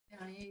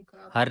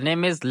Her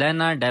name is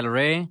Lana Del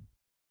Rey.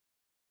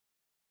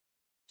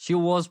 She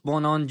was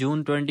born on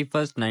June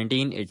 21st,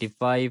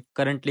 1985.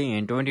 Currently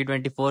in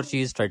 2024,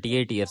 she is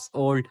 38 years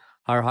old.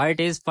 Her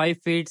height is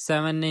 5 feet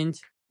 7 inch,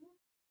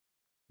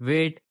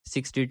 weight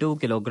 62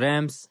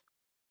 kilograms.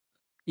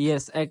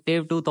 Years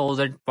active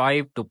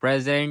 2005 to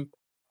present.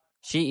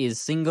 She is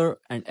singer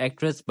and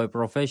actress by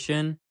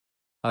profession.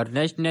 Her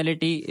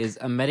nationality is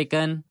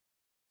American.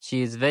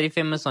 She is very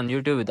famous on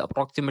YouTube with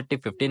approximately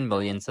 15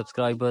 million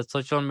subscribers,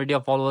 social media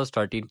followers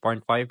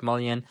 13.5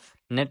 million,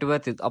 net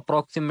worth is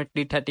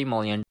approximately 30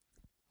 million.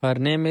 Her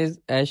name is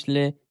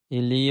Ashley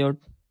Elliott.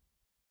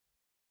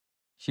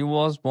 She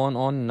was born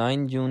on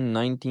 9 June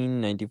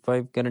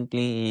 1995.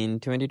 Currently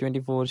in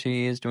 2024,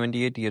 she is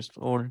 28 years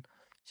old.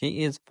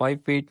 She is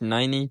 5 feet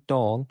 9 inch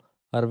tall.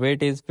 Her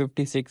weight is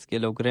 56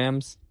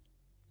 kilograms.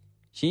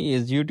 She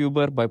is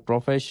YouTuber by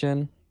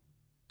profession.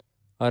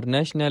 Her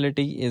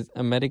nationality is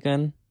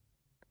American.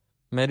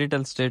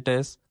 Marital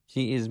status,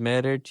 she is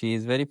married. She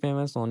is very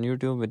famous on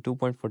YouTube with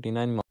 2.49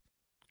 million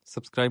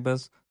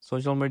subscribers.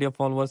 Social media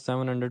followers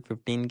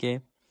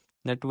 715K.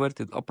 Net worth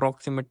is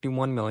approximately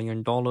 $1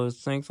 million.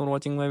 Thanks for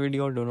watching my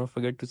video. Do not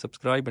forget to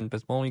subscribe and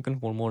press bell icon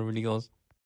for more videos.